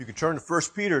You can turn to 1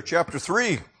 Peter chapter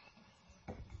 3.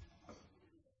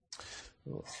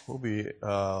 We'll be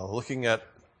looking at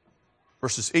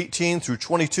verses 18 through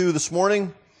 22 this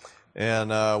morning,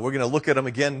 and we're going to look at them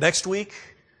again next week,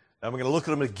 and we're going to look at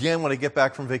them again when I get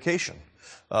back from vacation.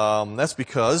 That's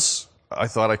because I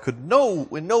thought I could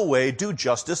in no way do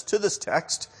justice to this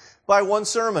text by one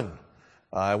sermon.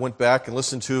 I went back and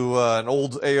listened to an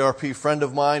old ARP friend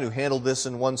of mine who handled this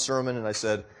in one sermon, and I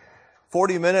said,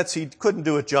 40 minutes, he couldn't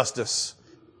do it justice.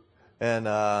 And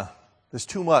there's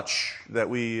too much that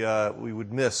we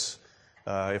would miss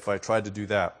if I tried to do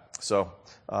that. So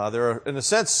there are, in a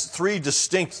sense, three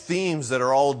distinct themes that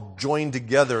are all joined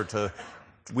together to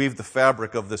weave the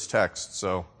fabric of this text.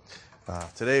 So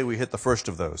today we hit the first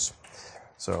of those.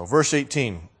 So verse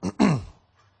 18.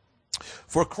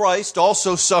 For Christ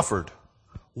also suffered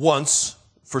once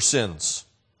for sins,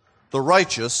 the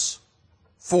righteous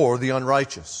for the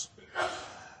unrighteous,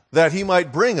 that he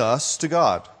might bring us to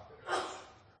God,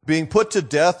 being put to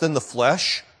death in the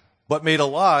flesh, but made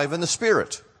alive in the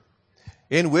Spirit,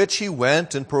 in which he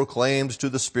went and proclaimed to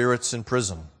the spirits in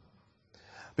prison,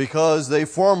 because they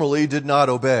formerly did not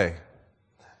obey,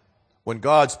 when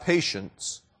God's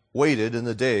patience waited in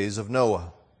the days of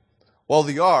Noah, while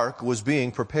the ark was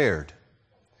being prepared,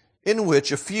 in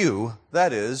which a few,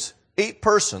 that is, 8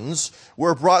 persons,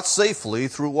 were brought safely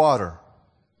through water.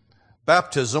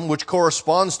 Baptism, which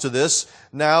corresponds to this,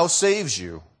 now saves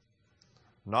you,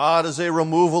 not as a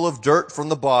removal of dirt from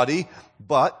the body,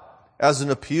 but as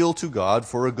an appeal to God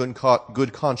for a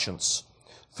good conscience,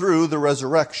 through the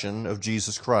resurrection of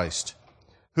Jesus Christ,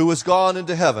 who is gone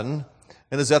into heaven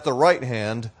and is at the right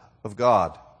hand of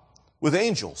God, with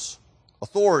angels,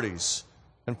 authorities,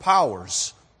 and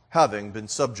powers having been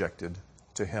subjected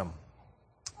to him.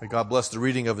 May God bless the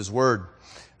reading of his word.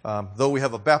 Though we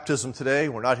have a baptism today,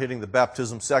 we're not hitting the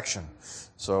baptism section.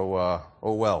 So,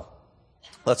 oh well.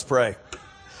 Let's pray.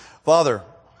 Father,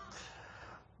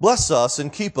 bless us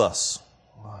and keep us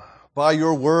by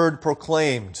your word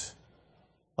proclaimed,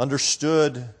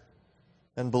 understood,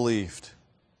 and believed.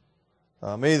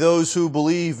 May those who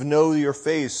believe know your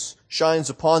face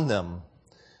shines upon them,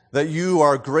 that you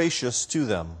are gracious to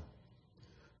them.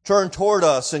 Turn toward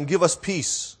us and give us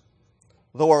peace,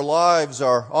 though our lives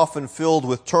are often filled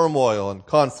with turmoil and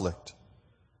conflict.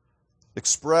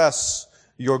 Express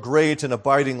your great and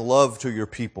abiding love to your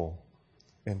people.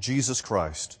 In Jesus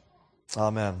Christ.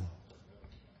 Amen.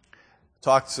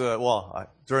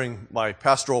 During my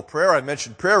pastoral prayer, I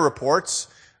mentioned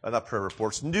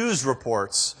news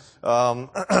reports. One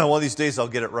of these days I'll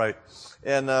get it right.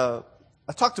 And I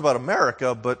talked about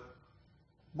America, but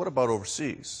what about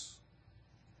overseas?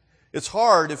 It's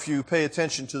hard, if you pay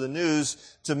attention to the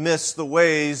news, to miss the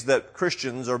ways that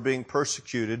Christians are being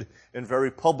persecuted in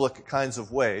very public kinds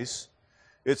of ways.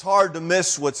 It's hard to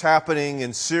miss what's happening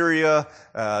in Syria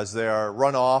as they are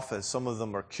run off, as some of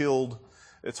them are killed.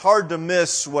 It's hard to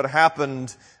miss what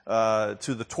happened to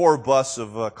the tour bus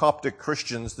of Coptic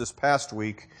Christians this past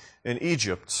week in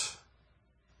Egypt.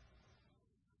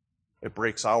 It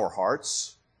breaks our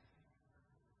hearts.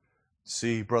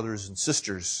 See brothers and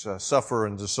sisters suffer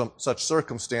under such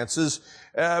circumstances,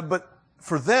 but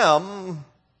for them,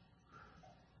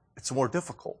 it's more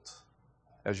difficult,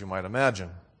 as you might imagine.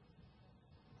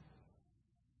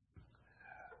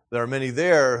 There are many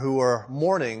there who are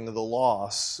mourning the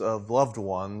loss of loved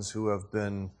ones who have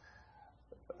been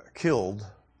killed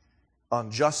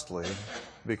unjustly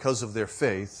because of their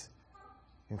faith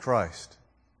in Christ.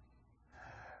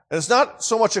 And it's not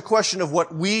so much a question of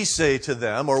what we say to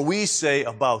them or we say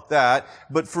about that,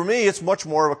 but for me it's much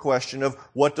more of a question of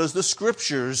what does the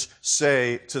Scriptures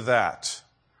say to that?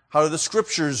 How do the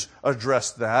Scriptures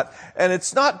address that? And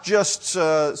it's not just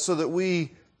so that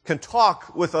we can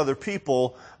talk with other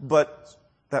people, but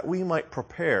that we might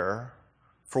prepare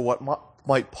for what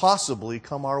might possibly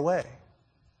come our way.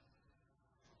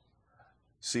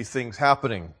 See things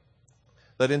happening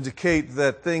that indicate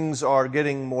that things are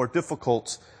getting more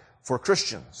difficult for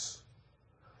Christians.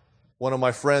 One of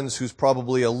my friends who's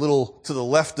probably a little to the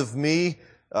left of me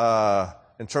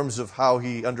in terms of how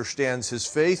he understands his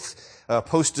faith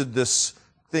posted this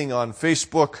thing on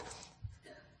Facebook.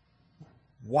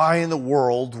 Why in the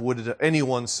world would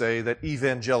anyone say that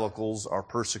evangelicals are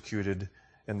persecuted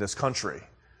in this country?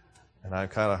 And I'm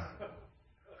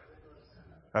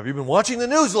have you been watching the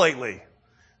news lately?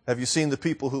 Have you seen the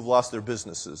people who've lost their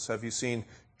businesses? Have you seen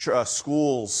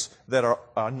schools that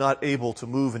are not able to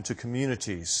move into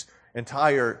communities?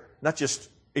 Not just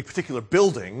a particular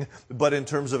building, but in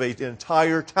terms of an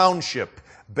entire township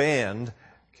banned,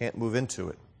 can't move into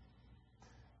it.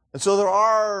 And so there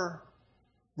are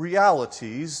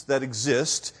realities that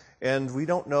exist and we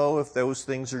don't know if those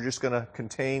things are just going to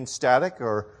contain static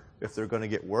or if they're going to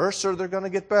get worse or they're going to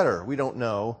get better. We don't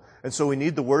know. And so we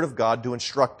need the Word of God to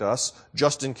instruct us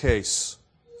just in case.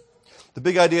 The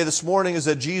big idea this morning is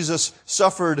that Jesus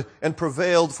suffered and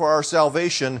prevailed for our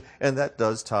salvation, and that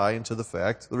does tie into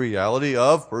the reality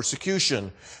of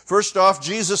persecution. First off,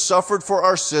 Jesus suffered for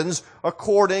our sins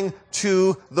according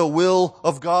to the will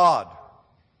of God.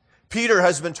 Peter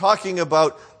has been talking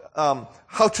about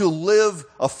how to live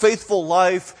a faithful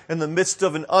life in the midst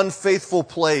of an unfaithful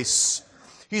place.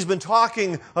 He's been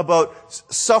talking about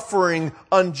suffering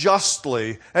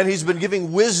unjustly, and he's been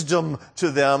giving wisdom to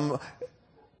them.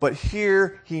 But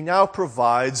here he now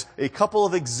provides a couple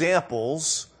of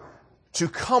examples to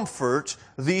comfort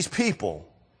these people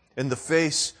in the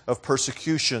face of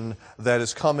persecution that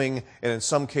is coming and in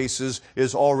some cases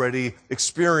is already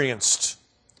experienced.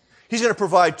 He's going to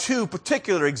provide two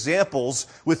particular examples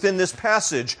within this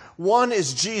passage. One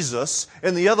is Jesus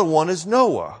and the other one is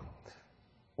Noah.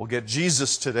 We'll get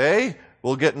Jesus today.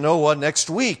 We'll get Noah next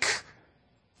week.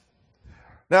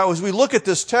 Now, as we look at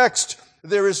this text,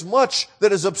 there is much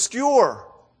that is obscure.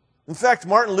 In fact,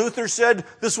 Martin Luther said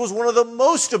this was one of the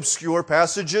most obscure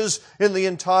passages in the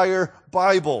entire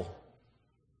Bible.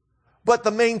 But the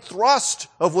main thrust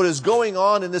of what is going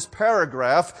on in this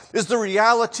paragraph is the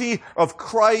reality of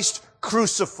Christ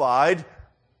crucified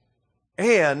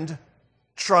and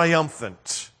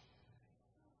triumphant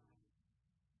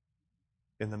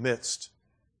in the midst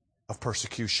of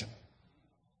persecution.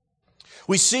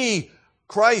 We see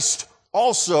Christ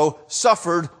also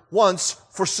suffered once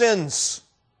for sins.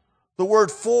 The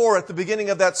word "for" at the beginning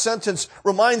of that sentence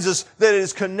reminds us that it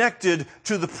is connected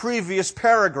to the previous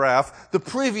paragraph, the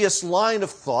previous line of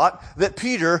thought that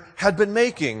Peter had been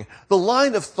making. The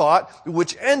line of thought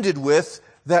which ended with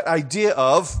that idea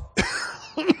of,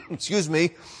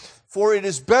 for it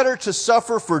is better to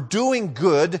suffer for doing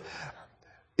good,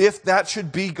 if that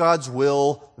should be God's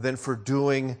will, than for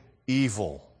doing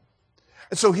evil.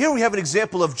 And so here we have an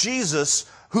example of Jesus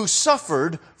who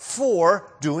suffered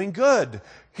for doing good.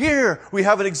 Here we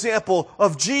have an example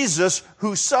of Jesus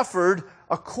who suffered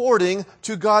according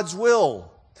to God's will.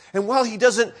 And while he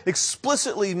doesn't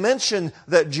explicitly mention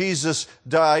that Jesus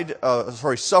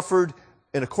suffered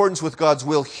in accordance with God's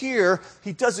will here,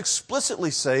 he does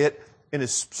explicitly say it in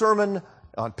his sermon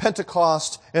on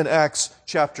Pentecost in Acts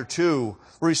chapter 2,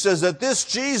 where he says that this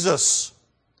Jesus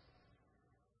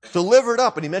delivered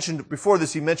up, and he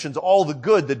mentions all the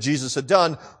good that Jesus had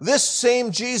done. This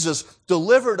same Jesus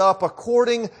delivered up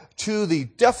according to the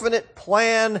definite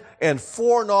plan and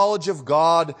foreknowledge of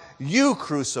God, you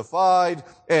crucified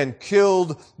and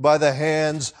killed by the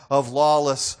hands of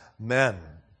lawless men.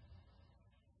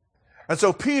 And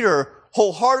so Peter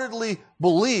wholeheartedly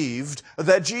believed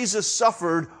that Jesus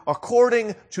suffered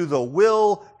according to the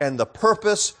will and the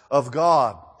purpose of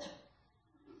God.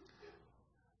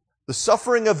 The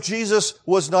suffering of Jesus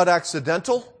was not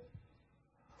accidental.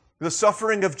 The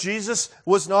suffering of Jesus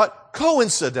was not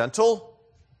coincidental.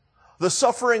 The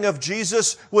suffering of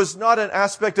Jesus was not an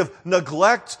aspect of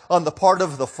neglect on the part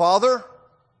of the Father.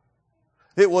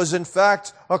 It was, in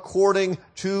fact, according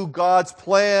to God's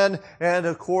plan and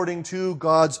according to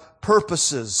God's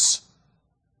purposes.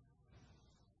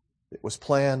 It was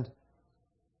planned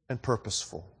and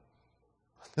purposeful.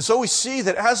 And so we see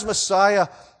that as Messiah,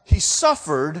 he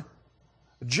suffered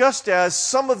just as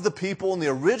some of the people in the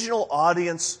original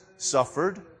audience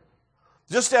suffered,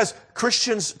 just as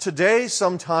Christians today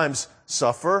sometimes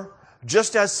suffer,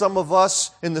 just as some of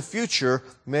us in the future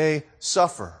may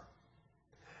suffer.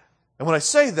 And when I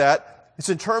say that, it's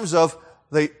in terms of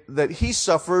that he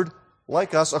suffered,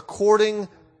 like us, according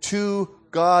to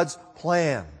God's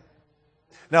plan.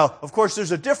 Now, of course,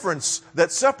 there's a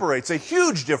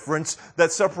huge difference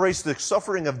that separates the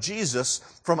suffering of Jesus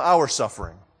from our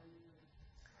suffering.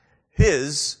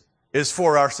 His is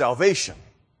for our salvation.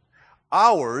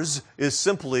 Ours is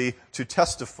simply to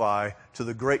testify to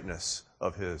the greatness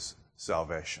of his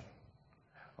salvation.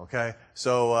 Okay?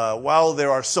 So while there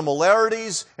are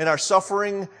similarities in our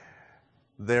suffering,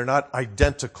 they're not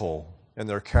identical in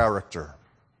their character.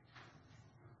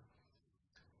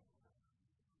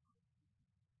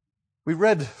 We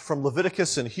read from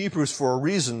Leviticus and Hebrews for a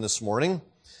reason this morning,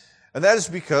 and that is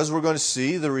because we're going to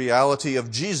see the reality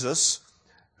of Jesus,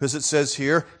 as it says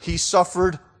here, he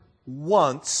suffered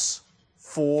once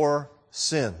for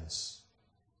sins.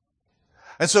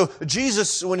 And so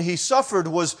Jesus, when he suffered,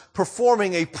 was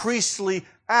performing a priestly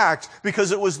act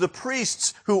because it was the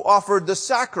priests who offered the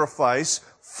sacrifice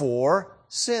for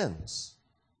sins.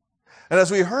 And as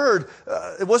we heard,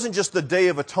 it wasn't just the Day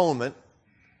of Atonement,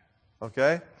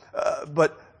 okay?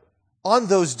 But On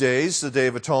those days, the Day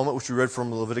of Atonement, which we read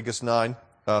from Leviticus 9,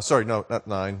 not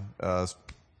 9, was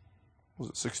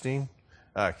it 16?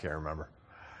 I can't remember.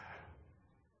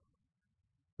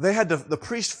 The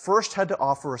priest first had to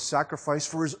offer a sacrifice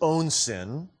for his own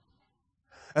sin,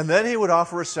 and then he would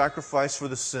offer a sacrifice for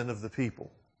the sin of the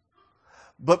people.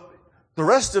 But the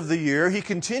rest of the year, he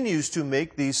continues to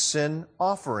make these sin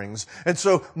offerings. And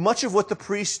so much of what the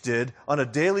priest did on a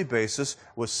daily basis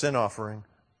was sin offering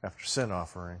after sin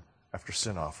offering after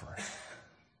sin offering.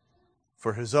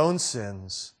 For his own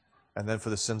sins and then for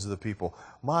the sins of the people.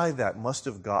 My, that must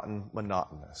have gotten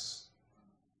monotonous.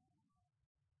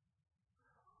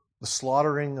 The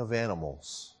slaughtering of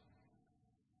animals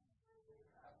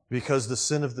because the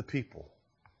sin of the people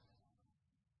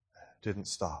didn't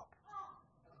stop,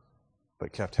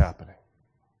 but kept happening.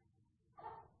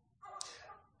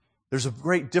 There's a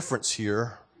great difference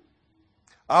here.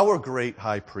 Our great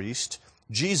high priest,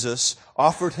 Jesus,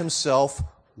 offered himself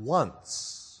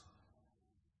once.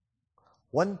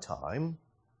 One time.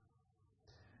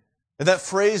 And that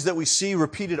phrase that we see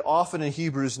repeated often in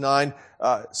Hebrews 9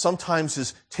 sometimes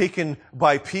is taken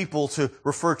by people to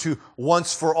refer to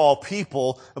once for all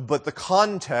people, but the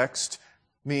context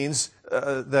means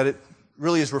that it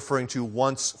really is referring to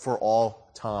once for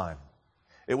all time.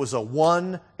 It was a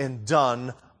one and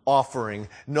done offering,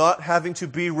 not having to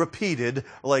be repeated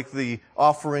like the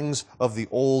offerings of the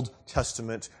Old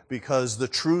Testament, because the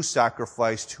true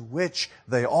sacrifice to which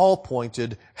they all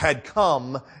pointed had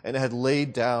come and had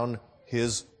laid down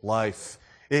his life.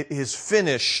 It is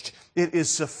finished. It is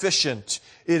sufficient.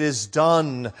 It is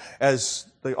done, as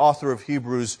the author of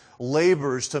Hebrews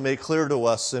labors to make clear to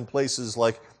us in places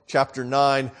like chapter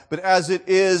 9. But as it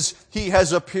is, he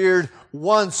has appeared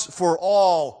once for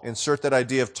all, insert that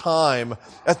idea of time,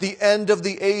 at the end of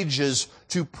the ages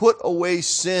to put away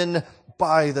sin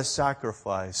by the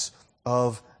sacrifice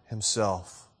of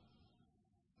himself.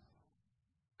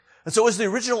 And so as the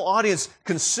original audience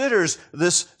considers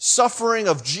this suffering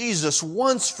of Jesus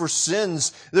once for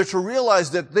sins, they're to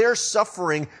realize that their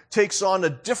suffering takes on a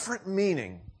different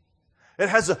meaning. It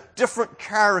has a different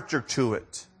character to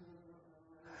it.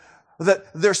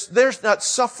 That they're not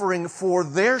suffering for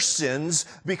their sins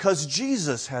because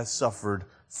Jesus has suffered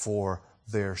for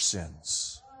their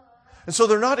sins. And so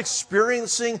they're not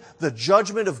experiencing the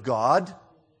judgment of God,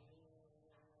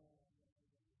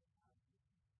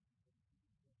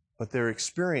 but they're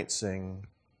experiencing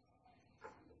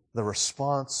the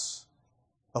response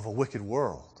of a wicked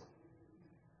world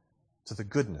to the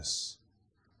goodness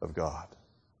of God.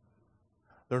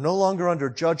 They're no longer under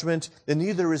judgment, and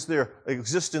neither is their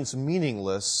existence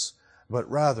meaningless,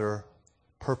 but rather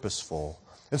purposeful.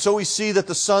 And so we see that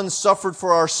the Son suffered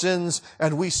for our sins,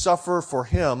 and we suffer for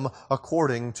Him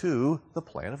according to the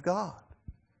plan of God.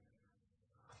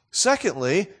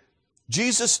 Secondly,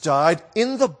 Jesus died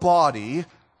in the body,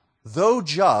 though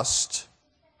just,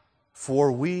 for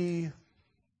we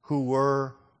who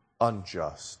were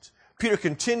unjust. Peter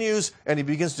continues and he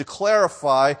begins to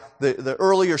clarify the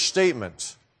earlier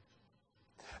statement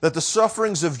that the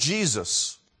sufferings of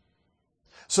Jesus,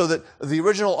 so that the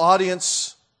original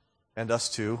audience, and us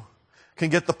too,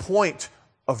 can get the point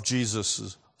of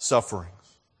Jesus'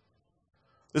 sufferings.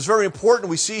 It's very important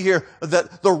we see here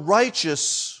that the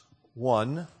righteous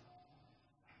one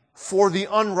for the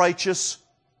unrighteous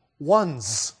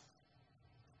ones.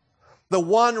 The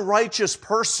one righteous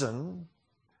person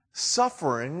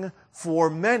suffering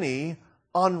for many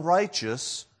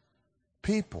unrighteous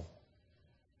people.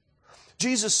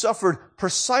 Jesus suffered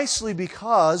precisely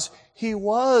because He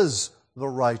was the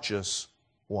righteous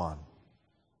one.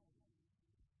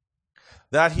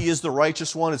 That He is the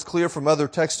righteous one is clear from other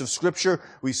texts of Scripture.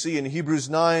 We see in Hebrews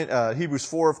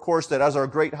 4, of course, that as our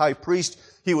great high priest,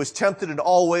 He was tempted in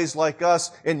all ways like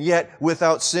us, and yet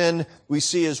without sin. We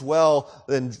see as well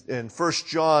in 1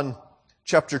 John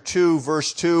chapter 2,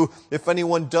 verse 2, if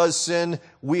anyone does sin,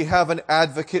 we have an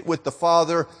advocate with the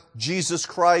Father, Jesus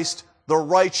Christ, the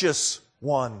righteous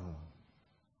one.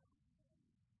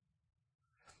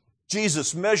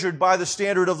 Jesus, measured by the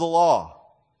standard of the law,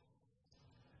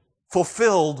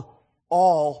 fulfilled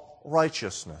all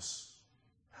righteousness.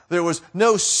 There was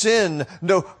no sin,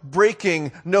 no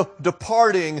breaking, no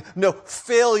departing, no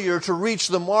failure to reach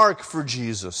the mark for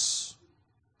Jesus.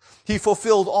 He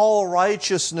fulfilled all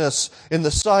righteousness in the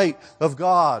sight of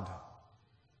God.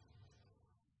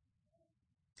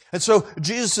 And so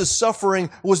Jesus' suffering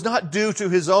was not due to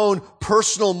His own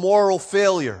personal moral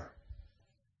failure.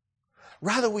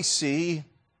 Rather, we see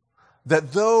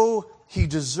that though He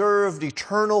deserved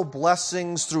eternal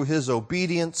blessings through His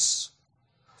obedience,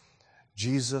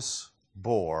 Jesus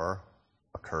bore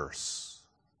a curse.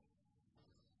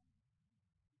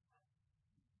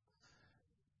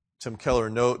 Tim Keller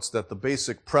notes that the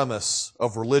basic premise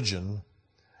of religion,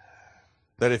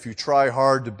 that if you try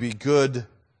hard to be good,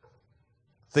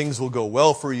 things will go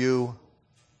well for you,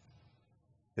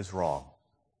 is wrong.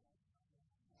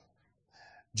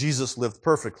 Jesus lived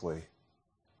perfectly,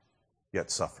 yet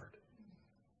suffered.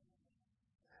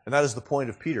 And that is the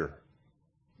point of Peter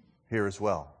here as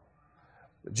well.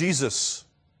 Jesus,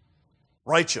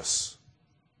 righteous.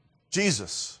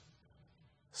 Jesus,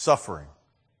 suffering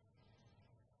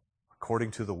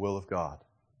according to the will of God.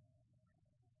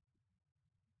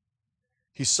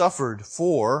 He suffered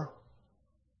for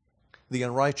the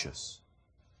unrighteous.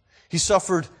 He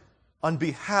suffered on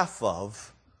behalf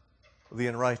of the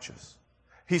unrighteous.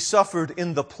 He suffered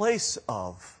in the place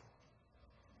of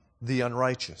the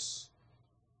unrighteous.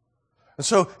 And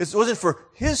so it wasn't for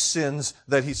his sins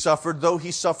that he suffered, though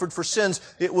he suffered for sins.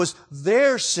 It was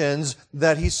their sins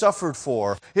that he suffered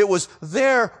for. It was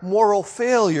their moral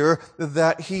failure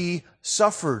that he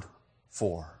suffered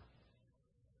for.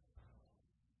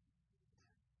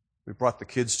 We brought the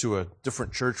kids to a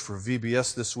different church for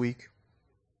VBS this week.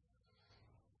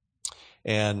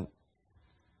 And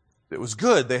it was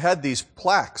good. They had these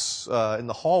plaques in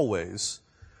the hallways.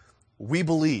 We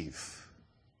believe.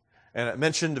 And it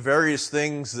mentioned various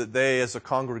things that they as a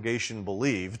congregation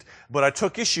believed. But I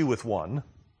took issue with one.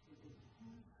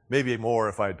 Maybe more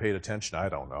if I had paid attention. I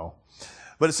don't know.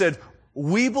 But it said,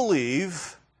 we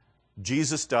believe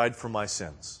Jesus died for my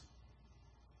sins.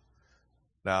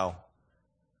 Now,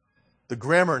 the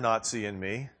grammar Nazi in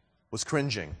me was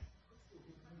cringing.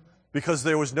 Because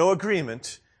there was no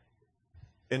agreement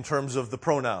in terms of the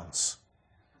pronouns.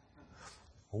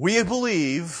 We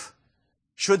believe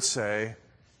should say,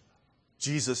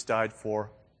 Jesus died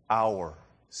for our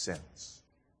sins.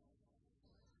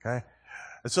 Okay?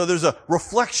 And so there's a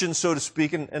reflection, so to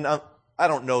speak, and I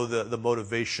don't know the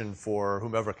motivation for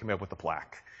whomever came up with the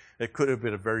plaque. It could have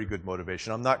been a very good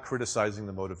motivation. I'm not criticizing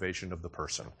the motivation of the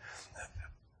person.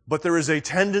 But there is a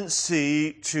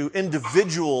tendency to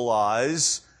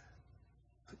individualize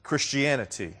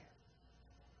Christianity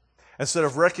instead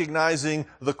of recognizing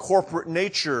the corporate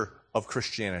nature of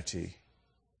Christianity.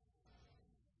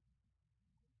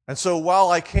 And so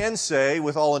while I can say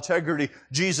with all integrity,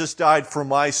 Jesus died for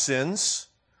my sins,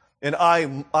 and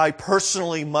I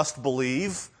personally must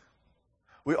believe,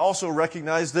 we also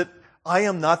recognize that I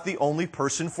am not the only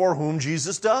person for whom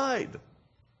Jesus died.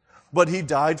 But he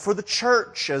died for the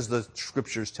church, as the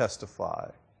Scriptures testify.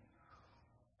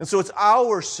 And so it's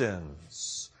our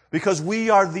sins, because we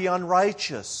are the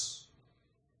unrighteous.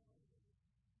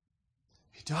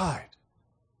 He died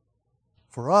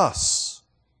for us.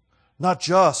 Not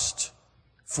just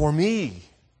for me.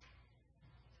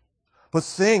 But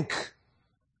think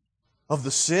of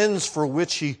the sins for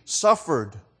which he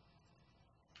suffered.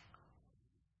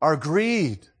 Our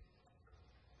greed.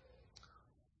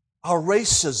 Our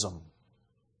racism.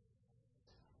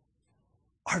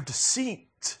 Our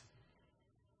deceit.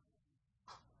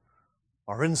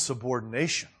 Our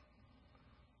insubordination.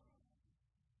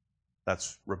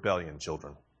 That's rebellion,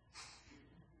 children.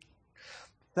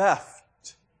 Theft.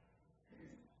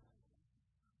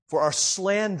 For our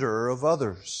slander of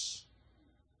others,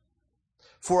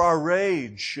 for our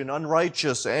rage and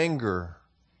unrighteous anger,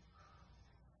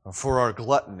 for our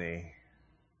gluttony,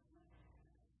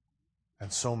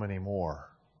 and so many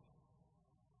more.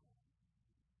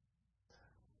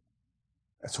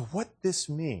 And so what this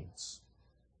means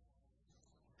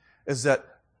is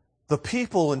that the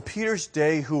people in Peter's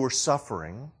day who were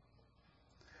suffering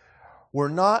were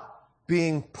not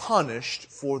being punished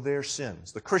for their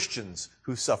sins. The Christians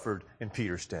who suffered in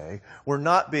Peter's day were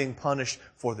not being punished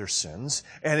for their sins.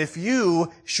 And if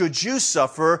should you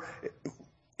suffer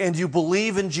and you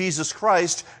believe in Jesus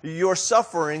Christ, your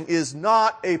suffering is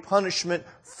not a punishment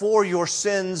for your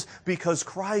sins because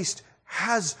Christ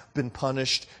has been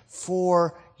punished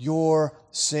for your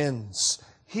sins.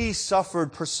 He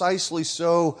suffered precisely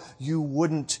so you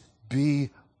wouldn't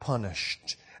be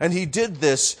punished. And he did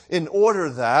this in order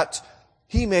that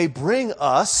he may bring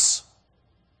us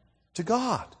to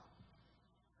God.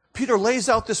 Peter lays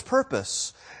out this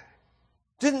purpose.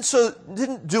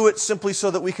 Didn't do it simply so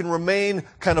that we can remain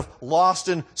kind of lost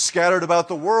and scattered about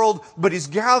the world, but he's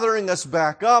gathering us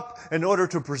back up in order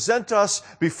to present us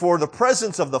before the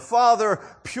presence of the Father,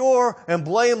 pure and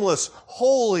blameless,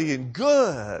 holy and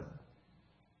good.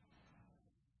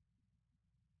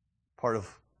 Part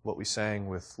of what we sang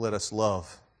with Let Us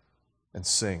Love and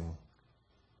Sing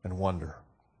and Wonder.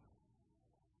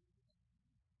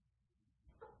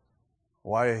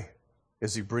 Why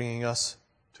is he bringing us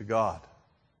to God?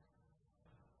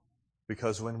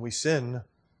 Because when we sin,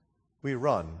 we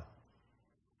run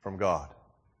from God.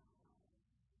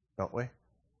 don't we?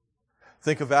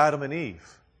 Think of Adam and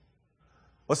Eve.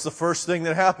 What's the first thing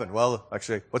that happened? Well,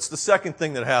 actually, what's the second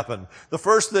thing that happened? The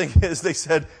first thing is they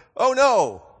said, oh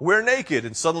no, we're naked,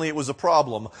 and suddenly it was a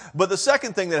problem. But the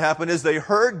second thing that happened is they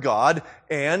heard God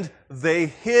and they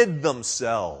hid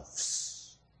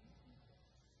themselves.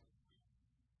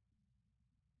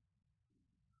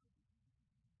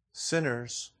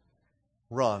 Sinners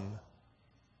run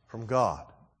from God.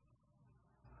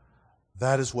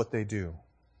 That is what they do.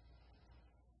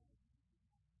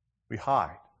 We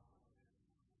hide.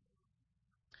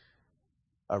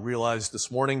 I realized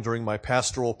this morning during my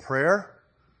pastoral prayer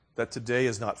that today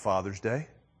is not Father's Day,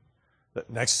 that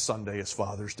next Sunday is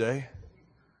Father's Day.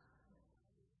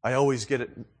 I always get it,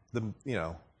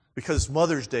 because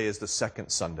Mother's Day is the second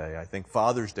Sunday. I think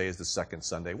Father's Day is the second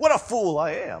Sunday. What a fool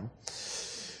I am.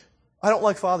 I don't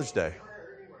like Father's Day.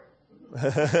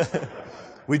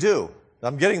 We do.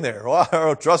 I'm getting there.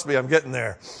 Oh, trust me, I'm getting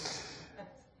there.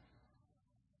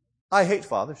 I hate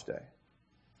Father's Day.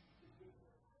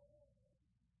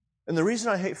 And the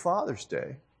reason I hate Father's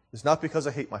Day is not because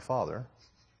I hate my father,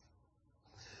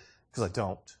 because I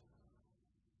don't.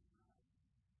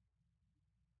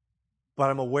 But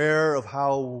I'm aware of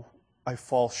how I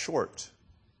fall short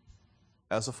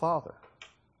as a father.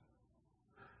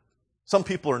 Some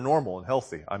people are normal and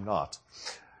healthy. I'm not.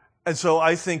 And so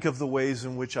I think of the ways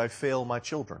in which I fail my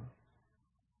children.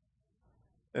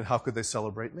 And how could they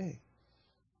celebrate me?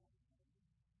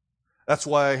 That's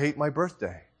why I hate my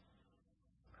birthday.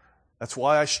 That's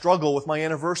why I struggle with my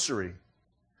anniversary.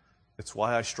 It's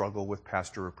why I struggle with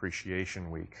Pastor Appreciation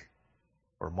Week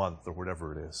or month or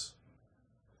whatever it is.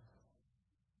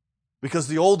 Because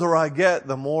the older I get,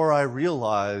 the more I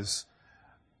realize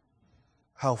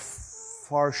how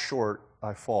far short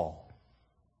I fall.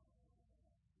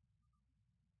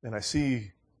 And I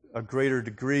see a greater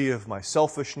degree of my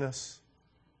selfishness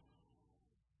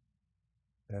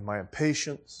and my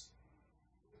impatience,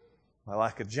 my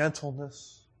lack of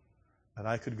gentleness, and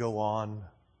I could go on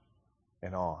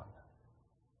and on.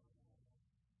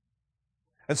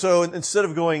 And so instead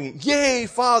of going, yay,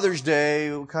 Father's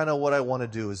Day, kind of what I want to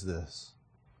do is this.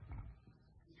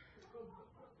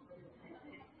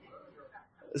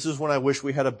 This is when I wish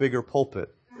we had a bigger pulpit.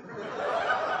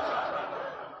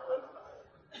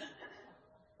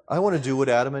 I want to do what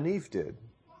Adam and Eve did.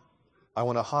 I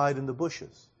want to hide in the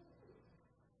bushes.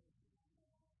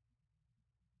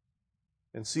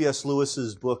 In C.S.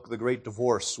 Lewis's book, The Great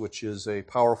Divorce, which is a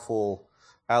powerful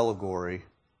allegory,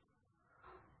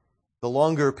 the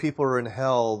longer people are in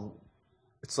hell,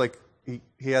 it's like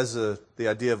he has the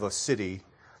idea of a city.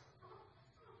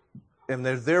 And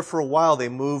they're there for a while, they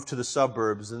move to the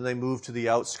suburbs, and they move to the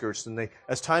outskirts. And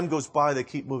as time goes by, they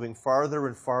keep moving farther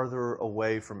and farther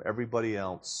away from everybody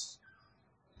else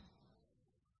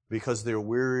because they're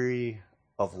weary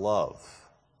of love.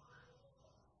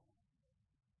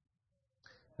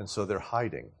 And so they're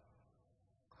hiding.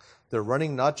 They're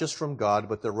running not just from God,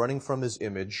 but they're running from His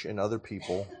image in other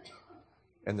people,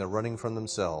 and they're running from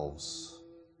themselves.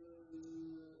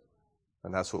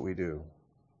 And that's what we do.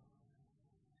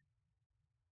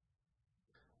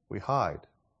 We hide.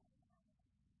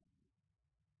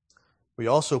 We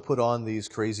also put on these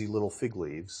crazy little fig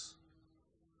leaves.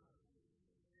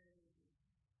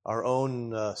 Our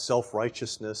own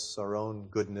self-righteousness, our own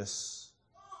goodness.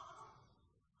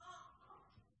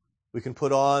 We can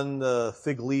put on the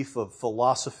fig leaf of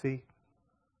philosophy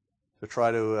to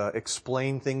try to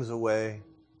explain things away.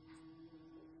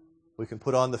 We can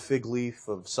put on the fig leaf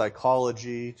of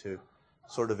psychology to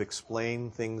sort of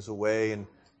explain things away and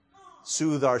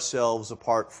soothe ourselves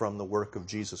apart from the work of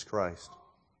Jesus Christ.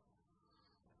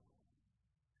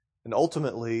 And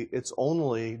ultimately, it's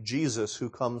only Jesus who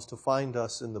comes to find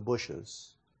us in the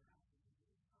bushes.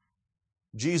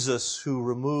 Jesus who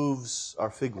removes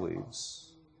our fig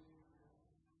leaves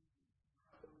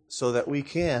so that we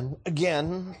can,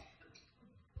 again,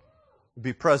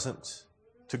 be present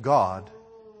to God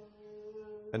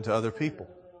and to other people.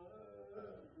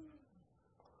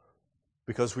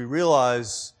 Because we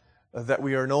realize that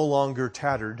we are no longer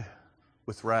tattered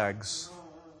with rags,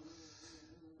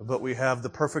 but we have the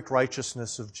perfect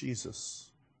righteousness of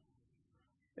Jesus.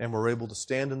 And we're able to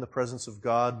stand in the presence of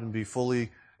God and be fully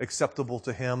acceptable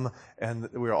to Him, and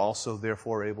we are also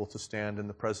therefore able to stand in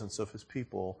the presence of His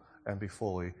people and be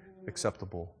fully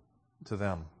acceptable to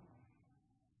them.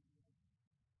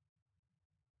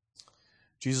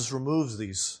 Jesus removes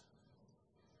these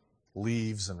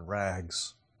leaves and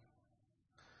rags.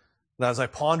 And as I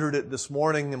pondered it this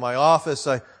morning in my office,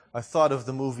 I thought of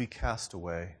the movie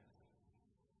Castaway.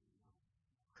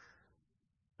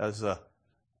 As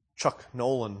Chuck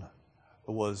Nolan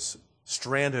was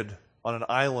stranded on an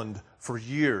island for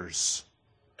years.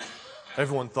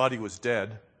 Everyone thought he was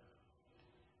dead.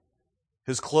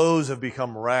 His clothes have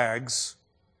become rags.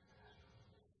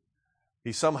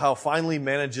 He somehow finally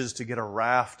manages to get a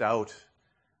raft out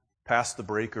past the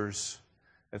breakers,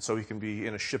 and so he can be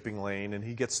in a shipping lane, and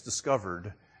he gets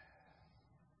discovered.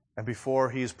 And before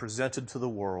he is presented to the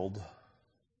world,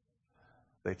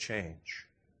 they change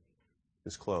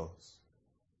his clothes.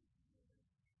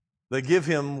 They give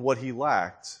him what he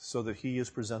lacked so that he is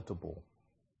presentable.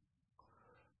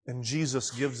 And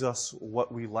Jesus gives us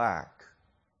what we lack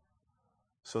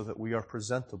so that we are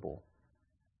presentable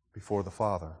before the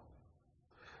Father.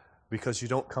 Because you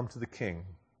don't come to the King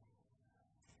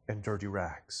in dirty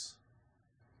rags.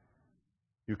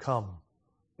 You come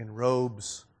in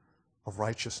robes of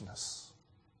righteousness.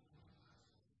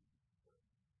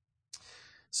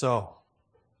 So,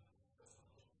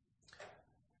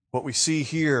 what we see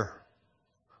here,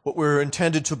 what we're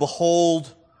intended to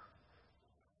behold,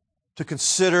 to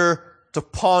consider, to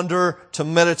ponder, to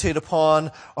meditate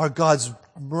upon, are God's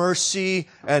mercy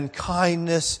and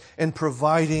kindness in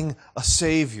providing a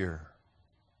Savior.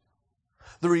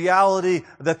 The reality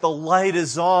that the light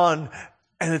is on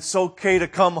and it's okay to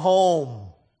come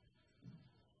home.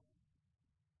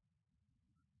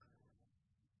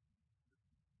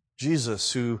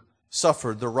 Jesus, who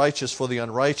suffered, the righteous for the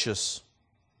unrighteous,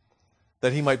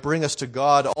 that he might bring us to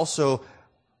God, also,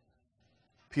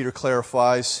 Peter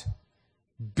clarifies,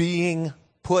 being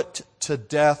put to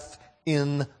death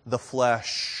in the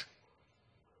flesh.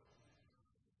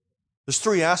 There's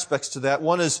three aspects to that.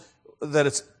 One is that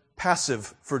it's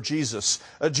passive for Jesus.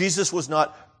 Jesus was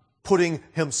not putting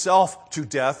himself to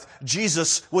death.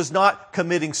 Jesus was not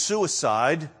committing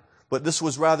suicide, but this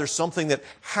was rather something that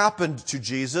happened to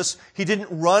Jesus. He didn't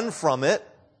run from it,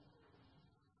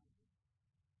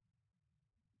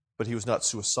 but he was not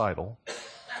suicidal.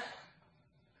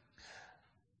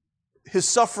 His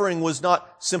suffering was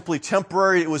not simply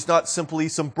temporary. It was not simply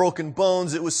some broken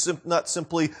bones. It was not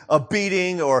simply a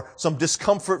beating or some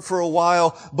discomfort for a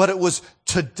while, but it was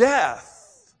to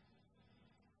death.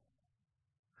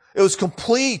 It was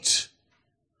complete.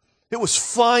 It was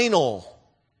final.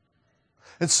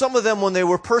 And some of them, when they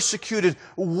were persecuted,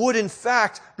 would in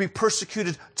fact be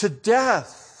persecuted to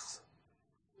death.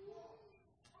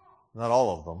 Not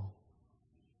all of them.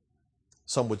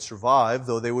 Some would survive,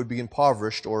 though they would be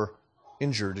impoverished or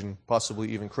injured and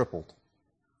possibly even crippled.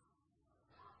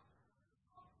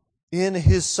 In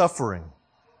his suffering,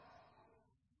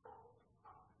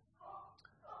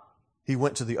 he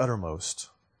went to the uttermost.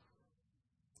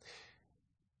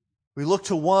 We look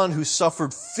to one who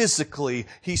suffered physically.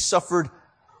 He suffered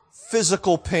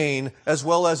physical pain as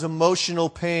well as emotional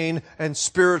pain and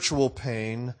spiritual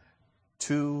pain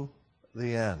to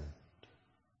the end.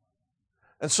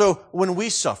 And so when we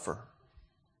suffer,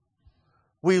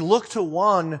 we look to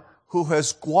one who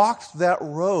has walked that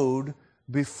road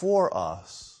before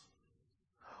us,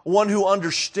 one who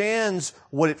understands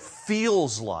what it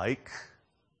feels like,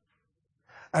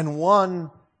 and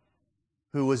one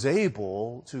who is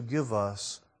able to give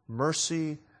us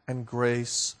mercy and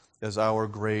grace as our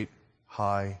great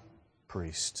high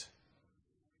priest.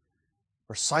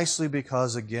 Precisely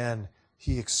because, again,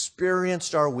 he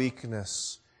experienced our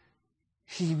weakness.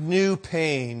 He knew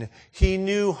pain. He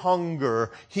knew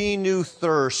hunger. He knew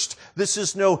thirst. This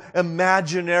is no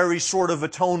imaginary sort of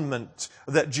atonement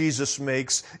that Jesus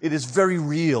makes. It is very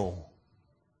real.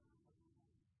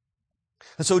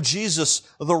 And so Jesus,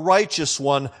 the righteous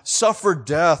one, suffered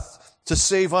death to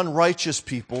save unrighteous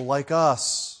people like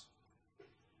us.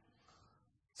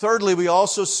 Thirdly, we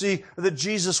also see that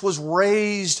Jesus was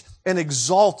raised and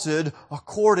exalted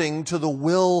according to the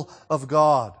will of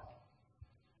God.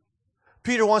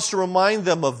 Peter wants to remind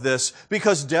them of this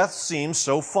because death seems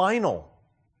so final.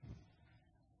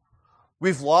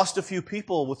 We've lost a few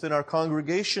people within our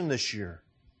congregation this year.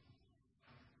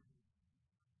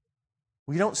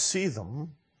 We don't see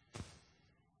them.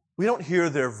 We don't hear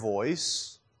their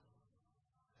voice.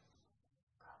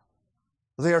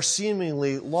 They are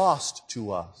seemingly lost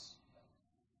to us.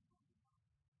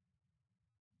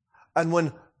 And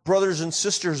when brothers and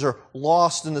sisters are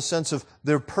lost in the sense of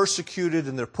they're persecuted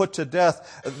and they're put to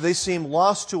death, they seem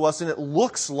lost to us, and it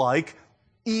looks like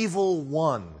evil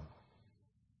won.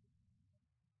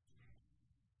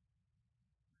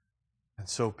 And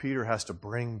so Peter has to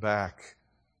bring back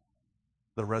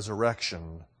the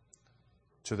resurrection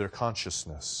to their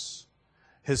consciousness.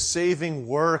 His saving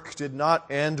work did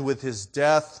not end with his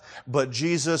death, but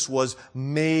Jesus was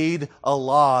made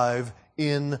alive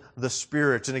in the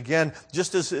Spirit. And again,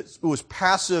 just as it was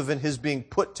passive in his being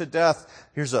put to death,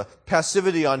 here's a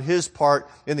passivity on his part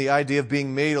in the idea of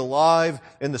being made alive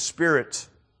in the Spirit.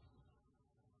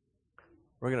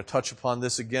 We're going to touch upon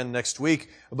this again next week.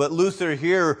 But Luther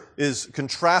here is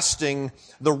contrasting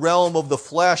the realm of the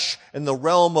flesh and the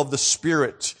realm of the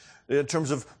Spirit in terms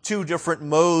of two different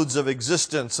modes of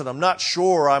existence. And I'm not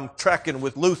sure I'm tracking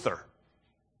with Luther.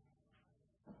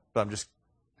 But I'm just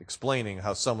explaining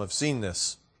how some have seen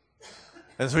this.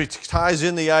 And so he ties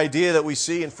in the idea that we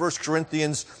see in 1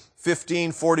 Corinthians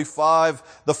 15:45,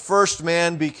 the first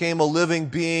man became a living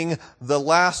being, the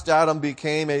last Adam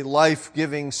became a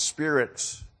life-giving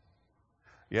spirit.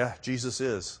 Yeah, Jesus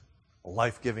is a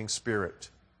life-giving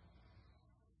spirit.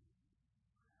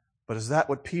 But is that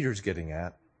what Peter's getting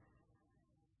at?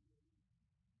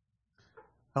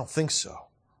 I don't think so.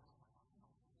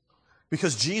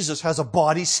 Because Jesus has a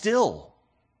body still.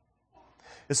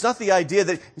 It's not the idea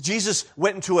that Jesus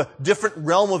went into a different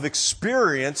realm of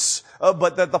experience,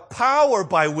 but that the power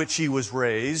by which he was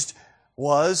raised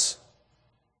was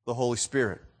the Holy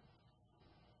Spirit.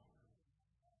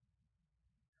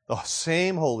 The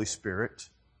same Holy Spirit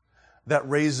that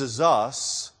raises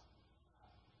us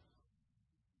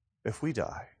if we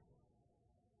die.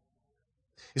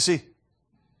 You see,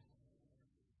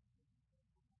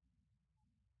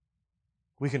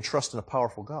 we can trust in a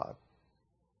powerful God.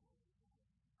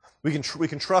 We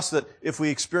can trust that if we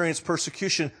experience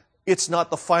persecution, it's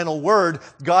not the final word.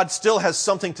 God still has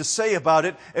something to say about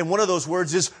it, and one of those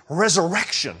words is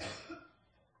resurrection.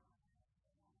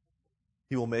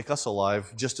 He will make us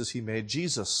alive just as He made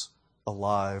Jesus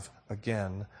alive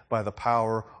again by the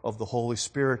power of the Holy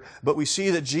Spirit. But we see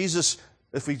that Jesus,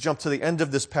 if we jump to the end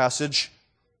of this passage,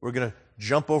 we're going to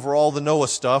jump over all the Noah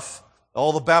stuff,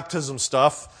 all the baptism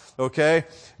stuff, okay?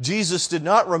 Jesus did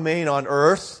not remain on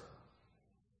earth.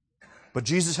 But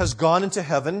Jesus has gone into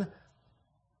heaven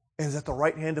and is at the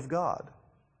right hand of God.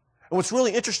 And what's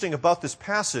really interesting about this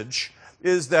passage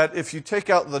is that if you take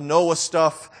out the Noah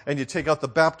stuff and you take out the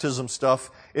baptism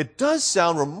stuff, it does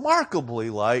sound remarkably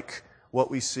like what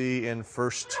we see in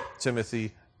 1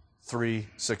 Timothy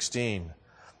 3:16,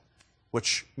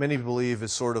 which many believe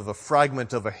is sort of a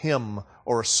fragment of a hymn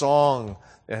or a song.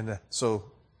 And so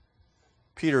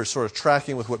Peter is sort of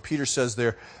tracking with what Peter says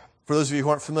there. For those of you who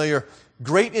aren't familiar,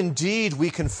 great indeed, we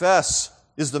confess,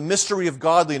 is the mystery of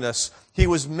godliness. He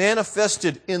was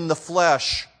manifested in the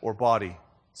flesh, or body.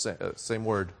 Same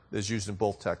word is used in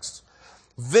both texts.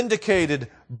 Vindicated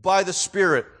by the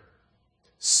Spirit,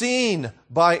 seen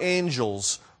by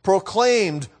angels,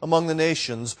 proclaimed among the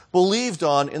nations, believed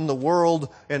on in the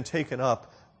world, and taken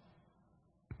up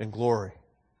in glory.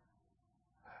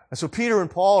 And so Peter and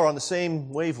Paul are on the same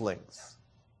wavelength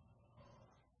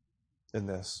in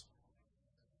this.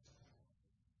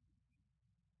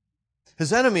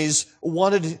 His enemies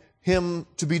wanted him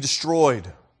to be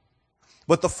destroyed.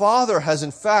 But the Father has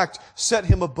in fact set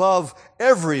him above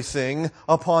everything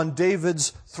upon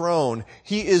David's throne.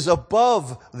 He is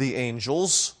above the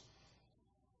angels.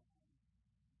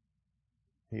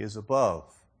 He is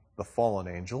above the fallen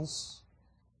angels,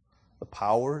 the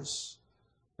powers,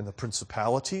 and the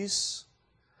principalities.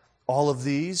 All of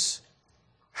these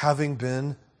having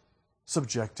been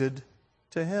subjected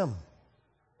to him.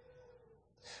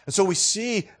 And so we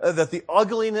see that the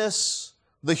ugliness,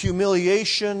 the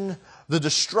humiliation, the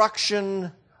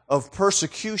destruction of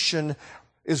persecution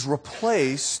is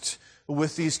replaced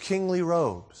with these kingly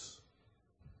robes.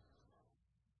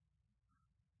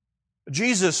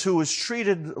 Jesus, who was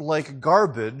treated like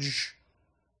garbage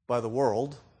by the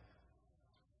world,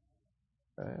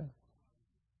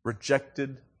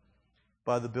 rejected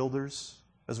by the builders,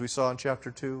 as we saw in chapter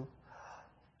 2,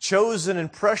 chosen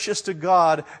and precious to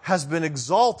God, has been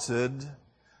exalted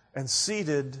and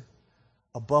seated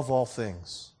above all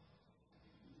things.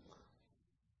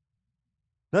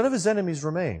 None of his enemies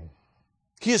remain.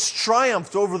 He has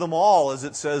triumphed over them all, as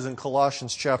it says in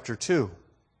Colossians chapter 2.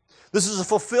 This is a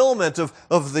fulfillment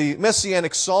of the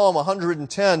Messianic Psalm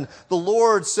 110. The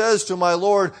Lord says to my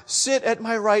Lord, sit at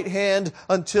my right hand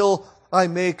until I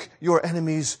make your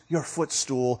enemies your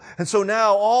footstool. And so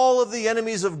now all of the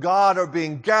enemies of God are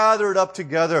being gathered up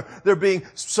together. They're being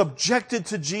subjected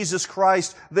to Jesus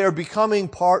Christ. They're becoming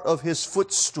part of his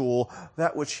footstool,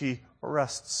 that which he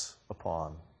rests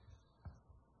upon.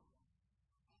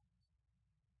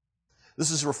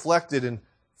 This is reflected in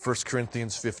 1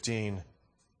 Corinthians 15.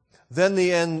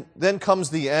 Then comes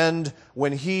the end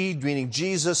when he, meaning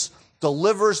Jesus,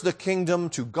 delivers the kingdom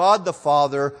to God the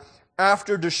Father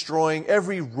after destroying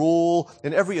every rule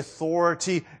and every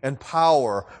authority and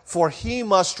power. For he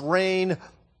must reign,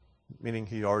 meaning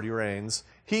he already reigns,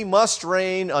 He must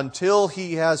reign until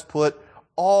he has put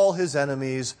all his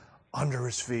enemies under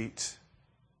his feet.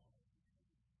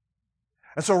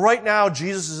 And so right now,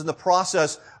 Jesus is in the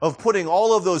process of putting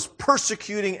all of those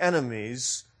persecuting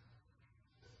enemies,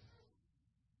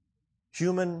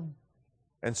 human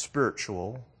and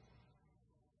spiritual,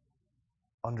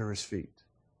 under his feet.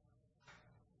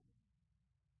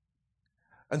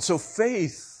 And so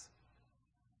faith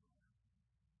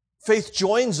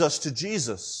joins us to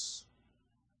Jesus.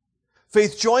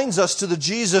 Faith joins us to the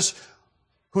Jesus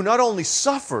who not only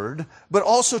suffered, but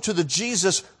also to the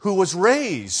Jesus who was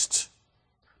raised,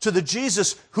 to the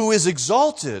Jesus who is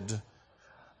exalted.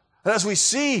 And as we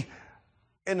see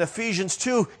in Ephesians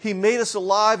 2, He made us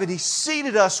alive and He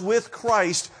seated us with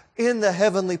Christ in the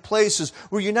heavenly places.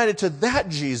 We're united to that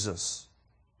Jesus.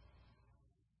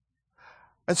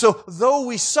 And so, though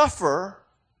we suffer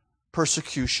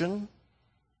persecution,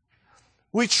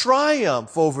 we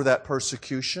triumph over that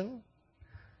persecution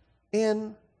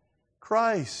in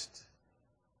Christ,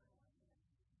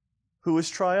 who is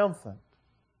triumphant,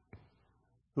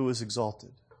 who is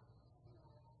exalted.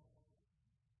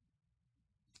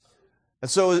 And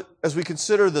so, as we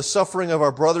consider the suffering of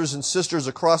our brothers and sisters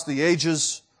across the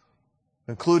ages,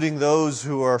 including those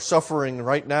who are suffering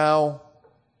right now,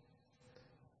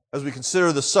 as we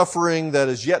consider the suffering that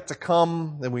is yet to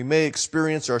come and we may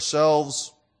experience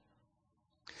ourselves,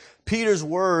 Peter's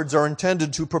words are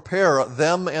intended to prepare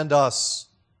them and us,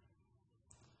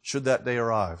 should that day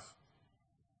arrive.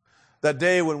 That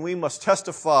day when we must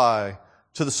testify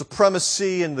to the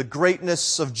supremacy and the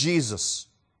greatness of Jesus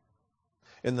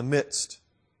in the midst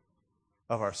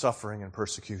of our suffering and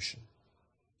persecution.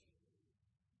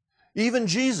 Even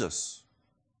Jesus,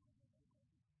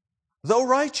 though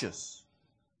righteous,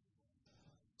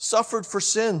 suffered for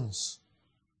sins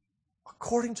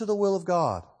according to the will of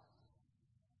God.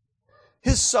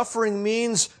 His suffering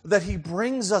means that He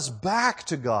brings us back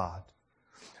to God,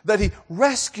 that He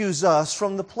rescues us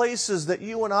from the places that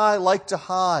you and I like to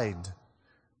hide.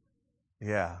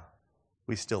 Yeah,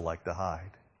 we still like to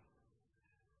hide.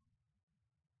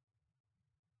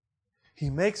 He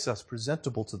makes us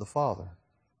presentable to the Father.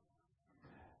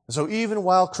 And so even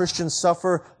while Christians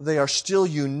suffer, they are still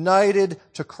united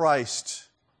to Christ.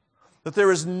 That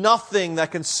there is nothing that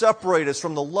can separate us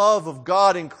from the love of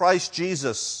God in Christ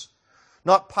Jesus.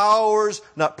 Not powers,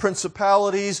 not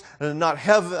principalities, and not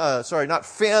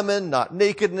famine, not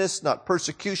nakedness, not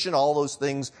persecution, all those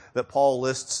things that Paul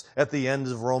lists at the end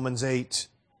of Romans 8.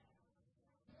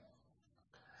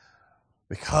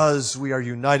 Because we are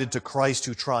united to Christ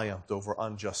who triumphed over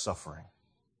unjust suffering.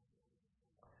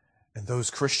 And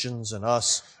those Christians and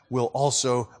us will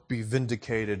also be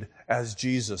vindicated as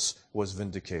Jesus was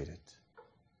vindicated.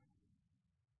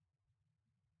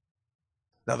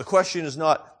 Now the question is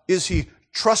not, is He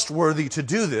trustworthy to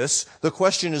do this? The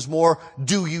question is more,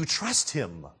 do you trust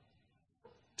Him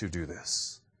to do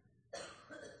this?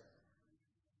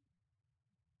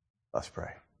 Let's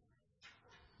pray.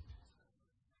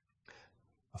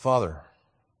 Father,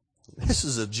 this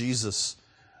is a Jesus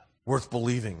worth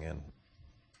believing in.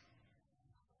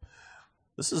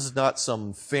 This is not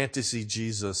some fantasy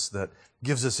Jesus that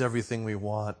gives us everything we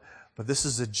want, but this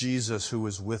is a Jesus who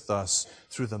is with us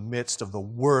through the midst of the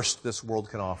worst this world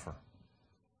can offer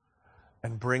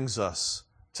and brings us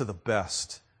to the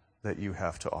best that you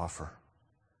have to offer.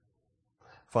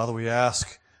 Father, we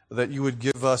ask that you would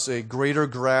give us a greater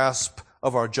grasp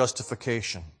of our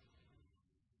justification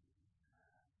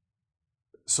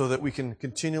so that we can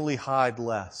continually hide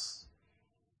less.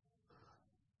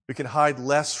 We can hide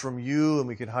less from you and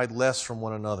we can hide less from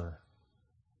one another.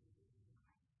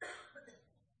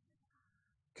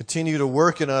 Continue to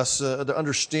work in us to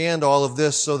understand all of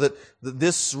this so that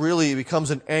this really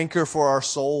becomes an anchor for our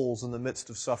souls in the midst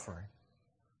of suffering.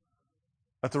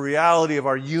 That the reality of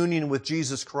our union with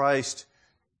Jesus Christ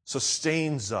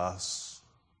sustains us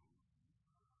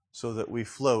so that we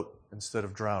float instead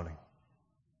of drowning.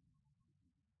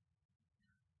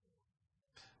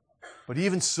 But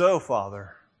even so,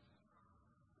 Father,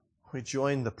 we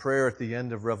join the prayer at the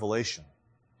end of Revelation.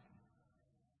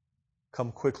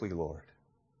 Come quickly, Lord,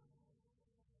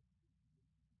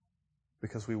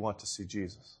 because we want to see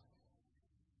Jesus.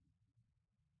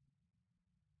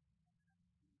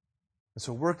 And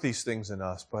so work these things in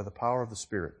us by the power of the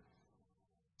Spirit.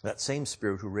 That same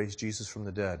Spirit who raised Jesus from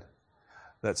the dead.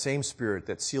 That same Spirit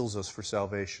that seals us for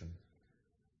salvation.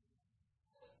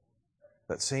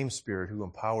 That same Spirit who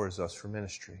empowers us for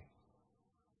ministry.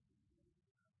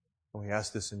 And we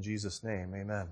ask this in Jesus' name. Amen.